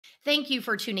Thank you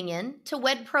for tuning in to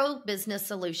WedPro Business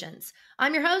Solutions.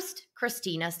 I'm your host,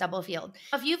 Kristina Stubblefield.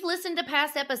 If you've listened to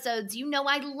past episodes, you know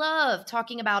I love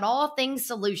talking about all things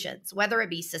solutions, whether it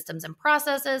be systems and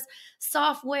processes,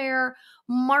 software,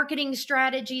 marketing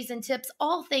strategies and tips,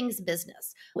 all things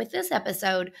business. With this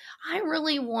episode, I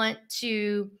really want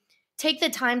to take the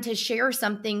time to share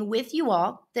something with you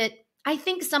all that I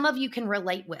think some of you can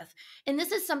relate with. And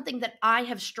this is something that I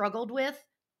have struggled with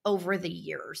over the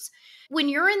years. When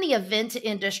you're in the event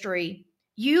industry,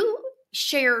 you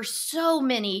share so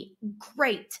many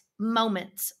great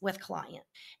moments with clients,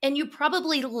 and you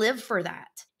probably live for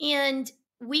that. And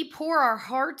we pour our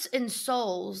hearts and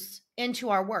souls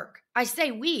into our work. I say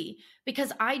we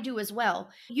because I do as well.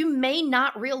 You may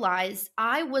not realize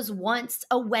I was once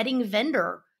a wedding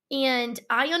vendor, and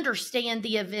I understand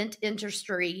the event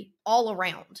industry all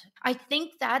around. I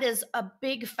think that is a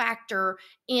big factor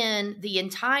in the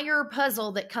entire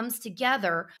puzzle that comes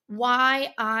together,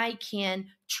 why I can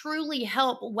truly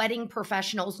help wedding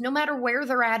professionals, no matter where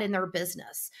they're at in their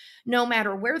business, no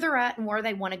matter where they're at and where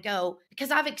they want to go, because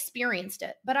I've experienced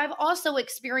it. But I've also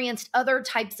experienced other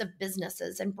types of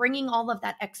businesses, and bringing all of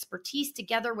that expertise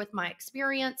together with my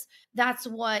experience, that's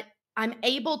what I'm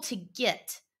able to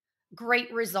get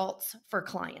great results for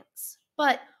clients.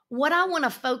 But what I want to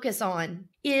focus on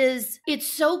is it's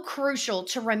so crucial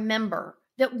to remember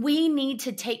that we need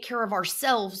to take care of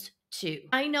ourselves too.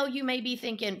 I know you may be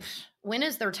thinking, when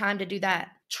is there time to do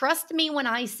that? Trust me when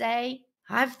I say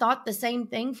I've thought the same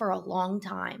thing for a long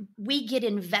time. We get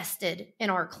invested in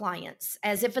our clients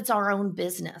as if it's our own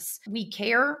business. We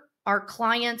care. Our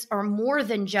clients are more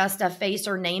than just a face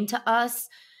or name to us.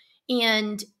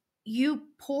 And you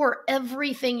pour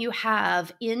everything you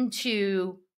have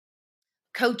into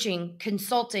coaching,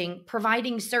 consulting,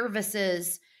 providing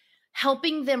services,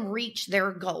 helping them reach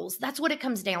their goals. That's what it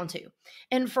comes down to.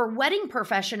 And for wedding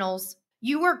professionals,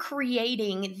 you are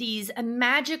creating these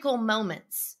magical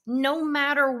moments. No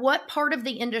matter what part of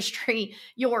the industry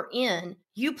you're in,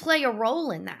 you play a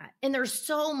role in that. And there's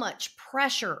so much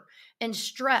pressure and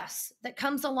stress that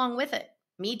comes along with it.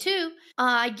 Me too.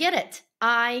 I get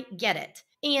it.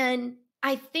 And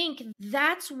I think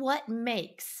that's what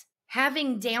makes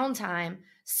having downtime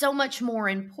so much more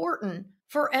important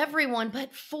for everyone,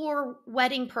 but for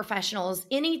wedding professionals,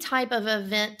 any type of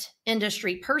event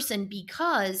industry person,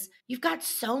 because you've got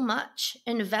so much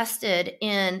invested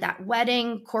in that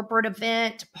wedding, corporate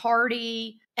event,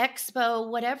 party, expo,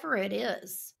 whatever it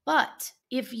is. But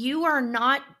if you are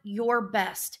not your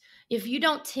best, if you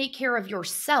don't take care of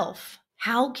yourself,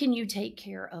 how can you take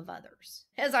care of others?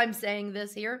 As I'm saying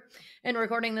this here and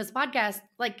recording this podcast,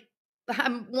 like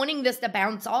I'm wanting this to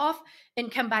bounce off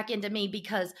and come back into me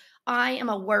because I am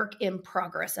a work in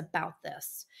progress about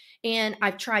this. And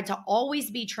I've tried to always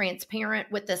be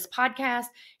transparent with this podcast,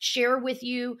 share with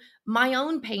you my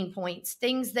own pain points,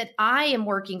 things that I am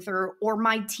working through or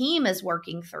my team is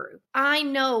working through. I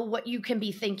know what you can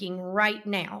be thinking right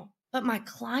now. But my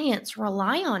clients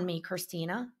rely on me,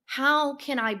 Kristina. How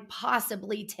can I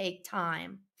possibly take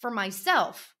time for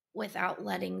myself without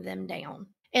letting them down?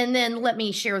 And then let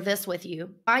me share this with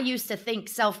you. I used to think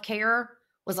self-care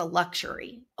was a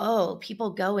luxury. Oh, people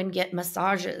go and get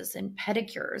massages and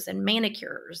pedicures and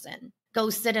manicures and go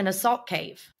sit in a salt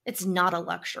cave. It's not a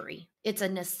luxury. It's a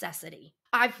necessity.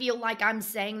 I feel like I'm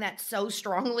saying that so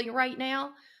strongly right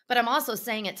now, but I'm also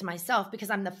saying it to myself because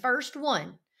I'm the first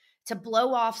one to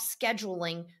blow off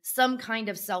scheduling some kind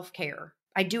of self-care.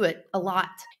 I do it a lot.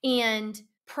 And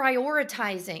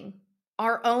prioritizing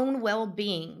our own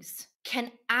well-beings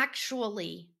can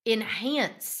actually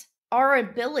enhance our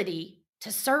ability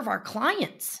to serve our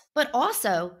clients, but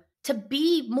also to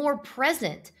be more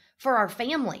present for our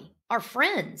family, our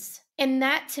friends. And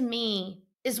that to me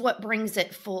is what brings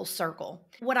it full circle.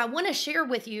 What I want to share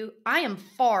with you, I am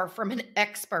far from an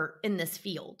expert in this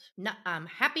field. No, I'm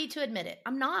happy to admit it.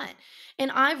 I'm not. And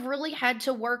I've really had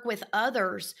to work with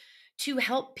others to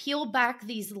help peel back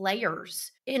these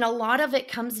layers. And a lot of it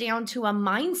comes down to a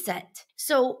mindset.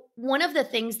 So one of the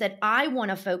things that I want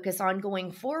to focus on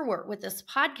going forward with this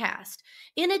podcast,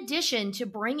 in addition to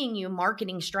bringing you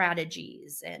marketing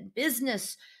strategies and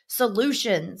business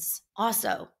solutions,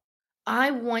 also, I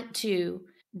want to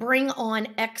bring on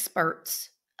experts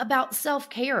about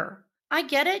self-care. I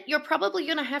get it. You're probably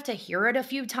going to have to hear it a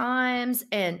few times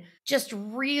and just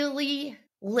really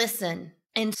listen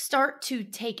and start to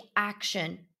take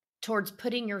action towards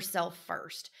putting yourself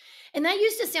first. And that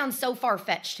used to sound so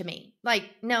far-fetched to me. Like,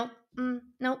 no,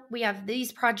 we have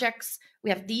these projects, we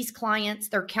have these clients,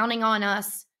 they're counting on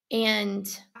us. And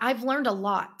I've learned a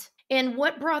lot. And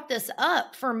what brought this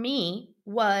up for me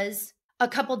was a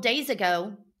couple days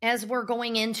ago, as we're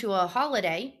going into a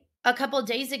holiday. A couple of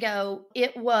days ago,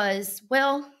 it was,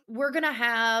 well, we're going to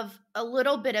have a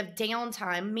little bit of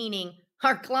downtime, meaning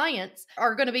our clients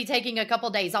are going to be taking a couple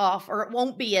days off or it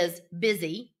won't be as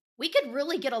busy. We could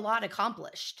really get a lot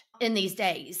accomplished in these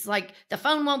days. Like the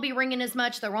phone won't be ringing as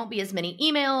much, there won't be as many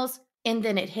emails. And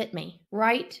then it hit me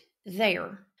right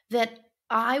there that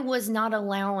I was not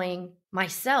allowing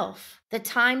myself the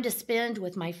time to spend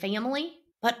with my family,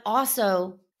 but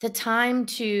also the time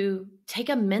to take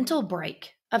a mental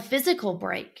break, a physical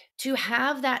break, to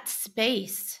have that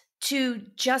space to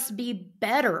just be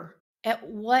better at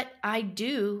what I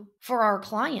do for our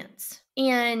clients.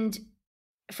 And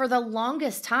for the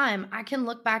longest time, I can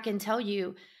look back and tell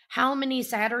you how many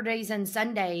Saturdays and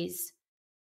Sundays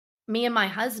me and my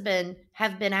husband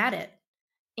have been at it.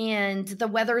 And the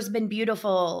weather's been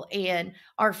beautiful, and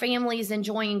our family's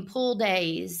enjoying pool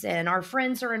days, and our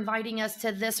friends are inviting us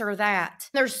to this or that.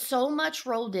 There's so much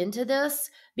rolled into this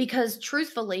because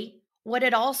truthfully, what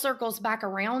it all circles back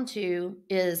around to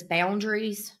is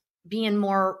boundaries, being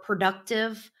more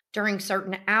productive during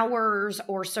certain hours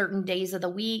or certain days of the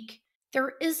week.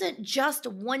 There isn't just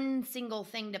one single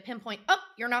thing to pinpoint, oh,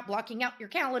 you're not blocking out your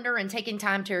calendar and taking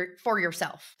time for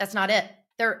yourself. That's not it.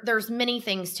 There's many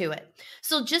things to it.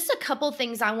 So just a couple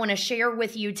things I want to share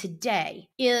with you today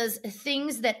is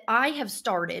things that I have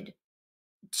started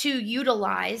to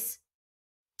utilize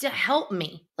to help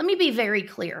me. Let me be very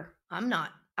clear.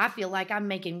 I feel like I'm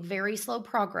making very slow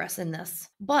progress in this,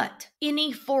 but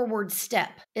any forward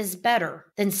step is better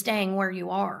than staying where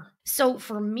you are. So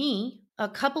for me, a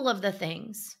couple of the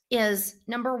things is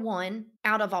number one,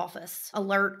 out of office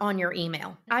alert on your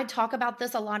email. I talk about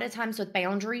this a lot of times with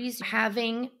boundaries,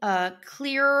 having a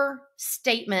clear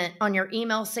statement on your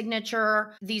email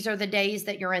signature. These are the days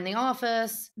that you're in the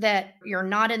office, that you're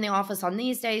not in the office on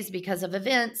these days because of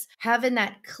events, having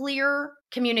that clear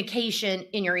communication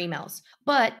in your emails.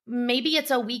 But maybe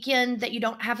it's a weekend that you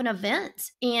don't have an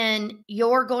event and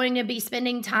you're going to be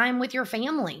spending time with your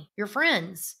family, your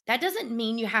friends. That doesn't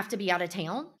mean you have to be out of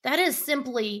town. That is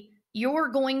simply you're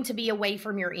going to be away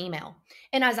from your email.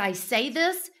 And as I say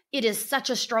this, it is such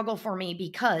a struggle for me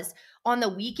because on the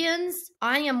weekends,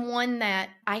 I am one that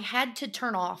I had to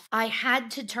turn off. I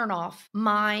had to turn off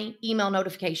my email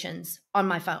notifications on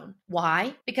my phone.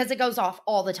 Why? Because it goes off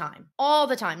all the time. All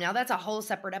the time. Now, that's a whole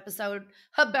separate episode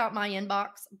about my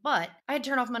inbox, but I had to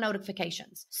turn off my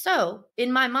notifications. So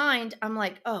in my mind, I'm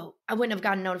like, oh, I wouldn't have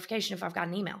gotten a notification if I've got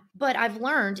an email. But I've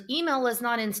learned email is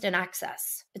not instant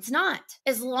access. It's not.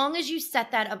 As long as you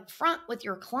set that up front with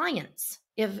your clients.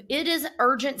 If it is an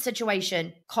urgent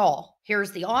situation, call.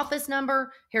 Here's the office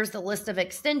number. Here's the list of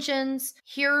extensions.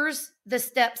 Here's the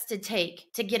steps to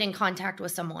take to get in contact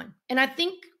with someone. And I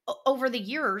think over the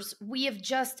years, we have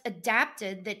just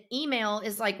adapted that email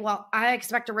is like, well, I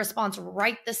expect a response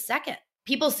right this second.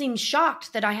 People seem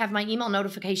shocked that I have my email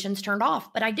notifications turned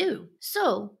off, but I do.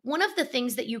 So one of the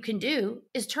things that you can do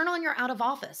is turn on your out of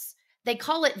office. They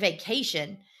call it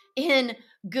vacation in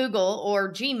Google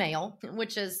or Gmail,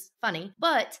 which is funny.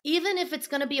 But even if it's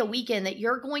going to be a weekend that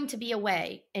you're going to be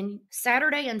away and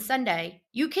Saturday and Sunday,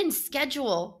 you can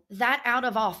schedule that out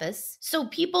of office so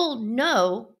people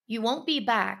know you won't be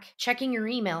back checking your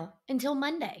email until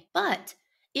Monday. But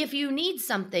if you need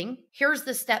something, here's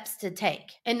the steps to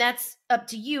take. And that's up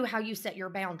to you how you set your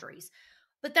boundaries.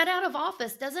 But that out of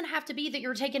office doesn't have to be that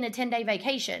you're taking a 10-day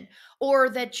vacation or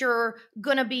that you're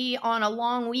going to be on a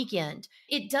long weekend.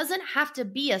 It doesn't have to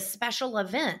be a special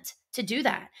event to do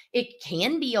that. It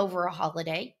can be over a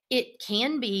holiday. It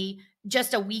can be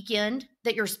just a weekend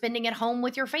that you're spending at home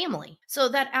with your family. So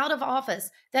that out of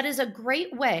office, that is a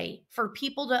great way for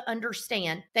people to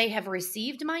understand they have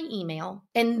received my email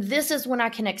and this is when I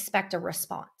can expect a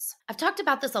response. I've talked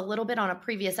about this a little bit on a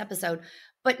previous episode,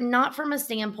 but not from a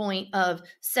standpoint of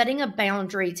setting a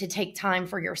boundary to take time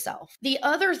for yourself. The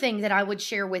other thing that I would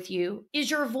share with you is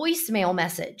your voicemail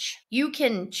message. You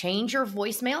can change your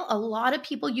voicemail. A lot of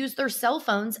people use their cell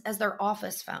phones as their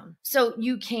office phone. So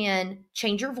you can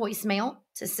change your voicemail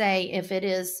to say, if it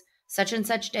is such and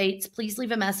such dates, please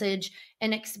leave a message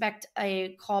and expect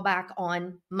a callback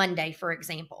on Monday, for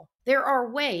example. There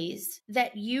are ways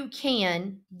that you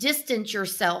can distance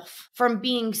yourself from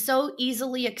being so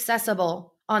easily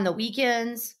accessible on the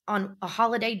weekends, on a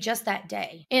holiday, just that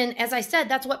day. And as I said,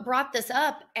 that's what brought this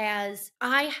up as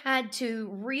I had to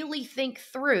really think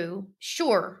through,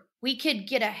 sure, we could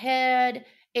get ahead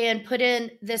and put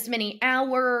in this many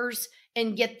hours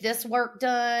and get this work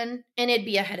done and it'd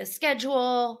be ahead of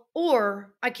schedule,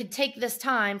 or I could take this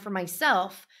time for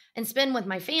myself and spend with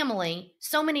my family.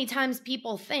 So many times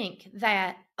people think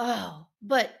that, oh,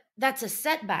 but that's a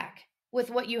setback. with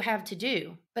what you have to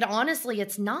do. But honestly,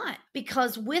 it's not,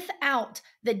 because without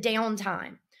the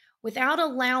downtime, without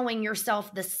allowing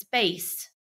yourself the space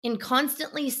in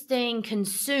constantly staying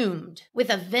consumed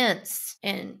with events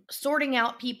and sorting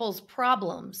out people's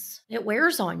problems, it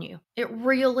wears on you. It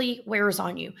really wears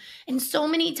on you. And so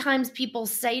many times people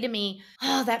say to me,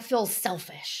 oh, that feels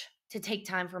selfish to take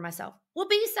time for myself. Well,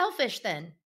 be selfish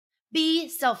then. Be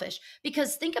selfish.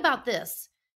 Because think about this.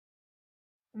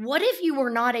 What if you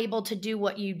were not able to do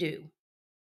what you do?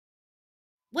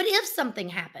 What if something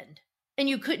happened and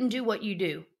you couldn't do what you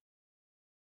do?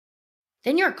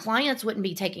 Then your clients wouldn't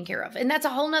be taken care of. And that's a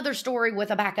whole nother story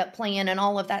with a backup plan and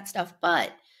all of that stuff.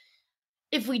 But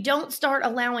if we don't start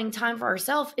allowing time for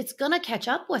ourselves, it's going to catch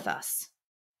up with us.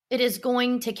 It is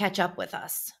going to catch up with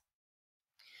us.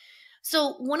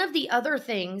 So one of the other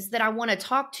things that I want to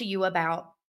talk to you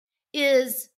about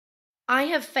is I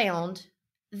have found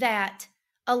that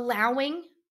allowing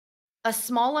a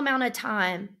small amount of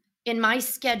time in my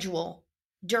schedule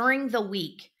during the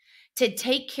week to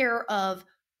take care of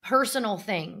personal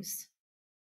things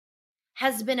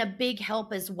has been a big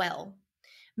help as well.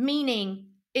 Meaning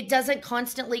it doesn't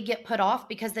constantly get put off,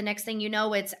 because the next thing you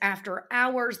know, it's after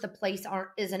hours, the place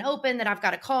isn't open, that I've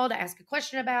got to call to ask a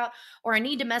question about, or I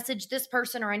need to message this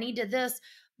person, or I need to this,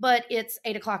 but it's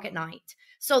 8:00 at night.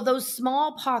 So those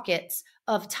small pockets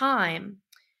of time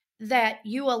that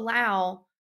you allow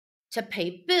to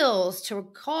pay bills, to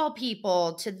call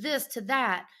people, to this, to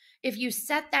that, if you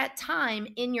set that time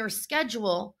in your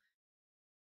schedule,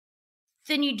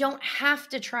 then you don't have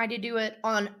to try to do it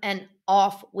on an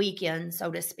off weekend,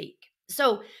 so to speak.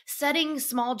 So setting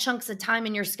small chunks of time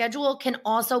in your schedule can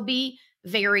also be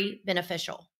very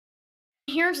beneficial.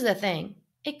 Here's the thing.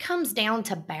 It comes down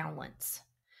to balance.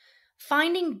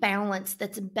 Finding balance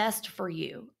that's best for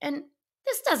you. And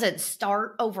this doesn't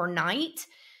start overnight.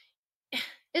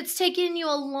 It's taken you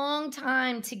a long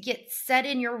time to get set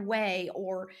in your way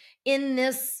or in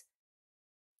this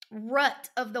rut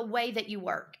of the way that you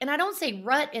work. And I don't say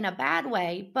rut in a bad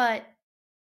way, but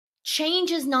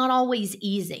change is not always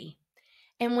easy.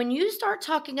 And when you start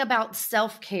talking about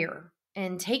self-care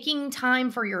and taking time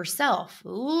for yourself,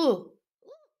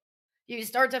 you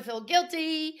start to feel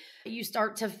guilty. You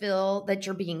start to feel that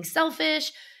you're being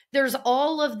selfish. There's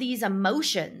all of these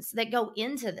emotions that go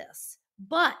into this.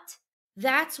 But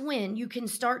that's when you can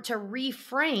start to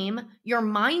reframe your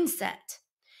mindset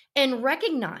and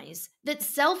recognize that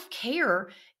self-care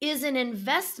is an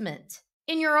investment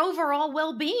in your overall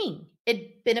well-being.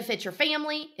 It benefits your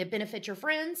family, it benefits your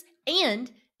friends, and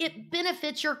it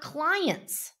benefits your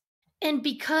clients. And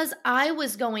because I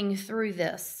was going through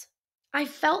this, I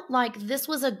felt like this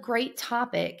was a great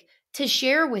topic to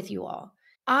share with you all.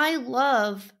 I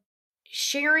love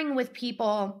sharing with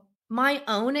people my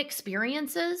own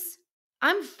experiences.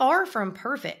 I'm far from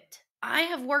perfect. I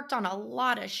have worked on a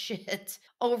lot of shit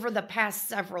over the past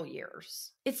several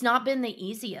years. It's not been the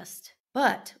easiest,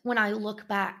 but when I look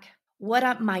back,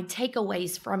 my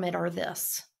takeaways from it are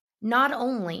this. Not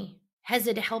only has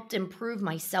it helped improve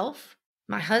myself,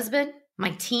 my husband,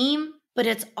 my team, but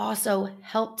it's also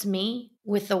helped me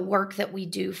with the work that we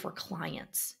do for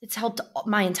clients. It's helped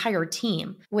my entire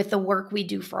team with the work we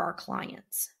do for our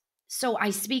clients. So I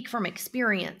speak from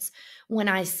experience when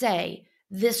I say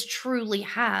this truly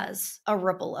has a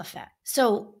ripple effect.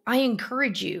 So I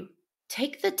encourage you,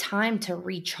 take the time to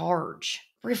recharge,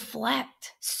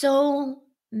 reflect. So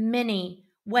many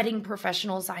wedding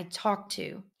professionals I talk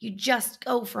to, you just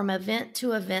go from event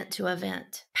to event to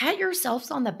event. Pat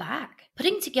yourselves on the back.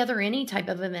 Putting together any type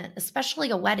of event,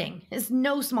 especially a wedding, is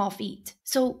no small feat.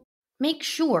 So make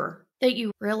sure that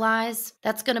you realize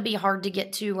that's going to be hard to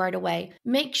get to right away.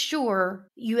 Make sure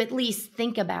you at least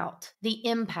think about the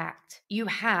impact you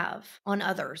have on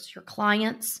others, your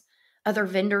clients, other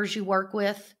vendors you work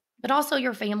with, but also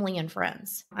your family and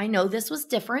friends. I know this was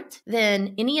different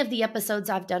than any of the episodes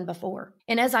I've done before.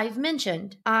 And as I've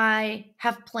mentioned, I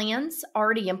have plans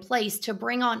already in place to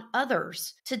bring on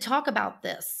others to talk about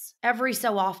this every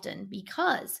so often,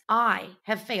 because I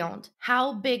have found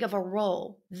how big of a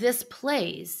role this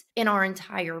plays in our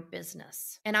entire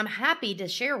business. And I'm happy to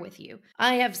share with you,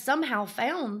 I have somehow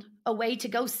found a way to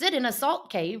go sit in a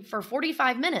salt cave for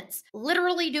 45 minutes,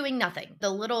 literally doing nothing. The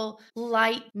little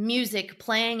light music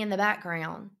playing in the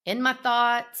background, in my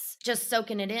thoughts, just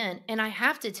soaking it in. And I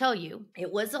have to tell you,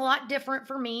 it was a lot different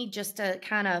for me just to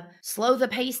kind of slow the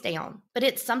pace down. But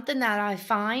it's something that I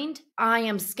find I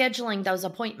am scheduling those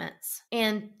appointments.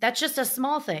 And that's just a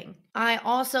small thing. I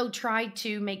also try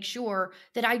to make sure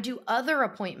that I do other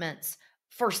appointments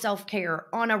for self-care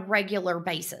on a regular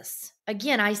basis.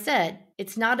 Again, I said,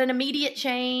 it's not an immediate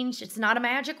change. It's not a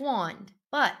magic wand.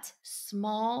 But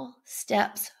small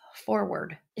steps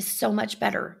forward is so much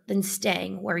better than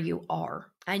staying where you are.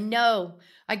 I know.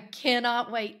 I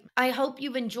cannot wait. I hope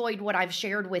you've enjoyed what I've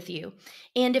shared with you.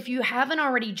 And if you haven't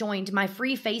already joined my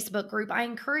free Facebook group, I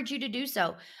encourage you to do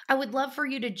so. I would love for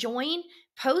you to join.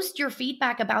 Post your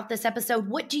feedback about this episode.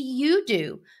 What do you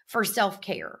do for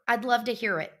self-care? I'd love to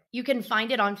hear it. You can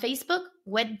find it on Facebook,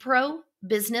 WedPro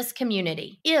Business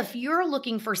Community. If you're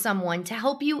looking for someone to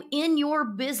help you in your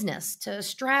business to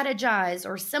strategize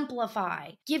or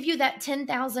simplify, give you that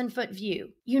 10,000-foot view,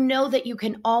 you know that you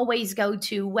can always go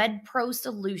to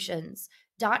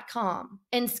WedProSolutions.com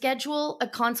and schedule a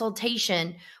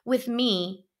consultation with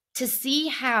me to see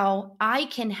how I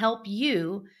can help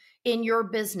you in your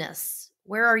business.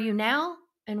 Where are you now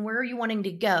and where are you wanting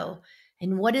to go?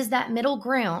 And what is that middle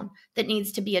ground that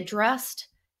needs to be addressed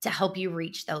to help you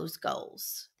reach those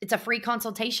goals? It's a free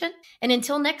consultation. And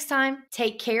until next time,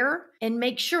 take care and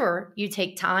make sure you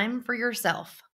take time for yourself.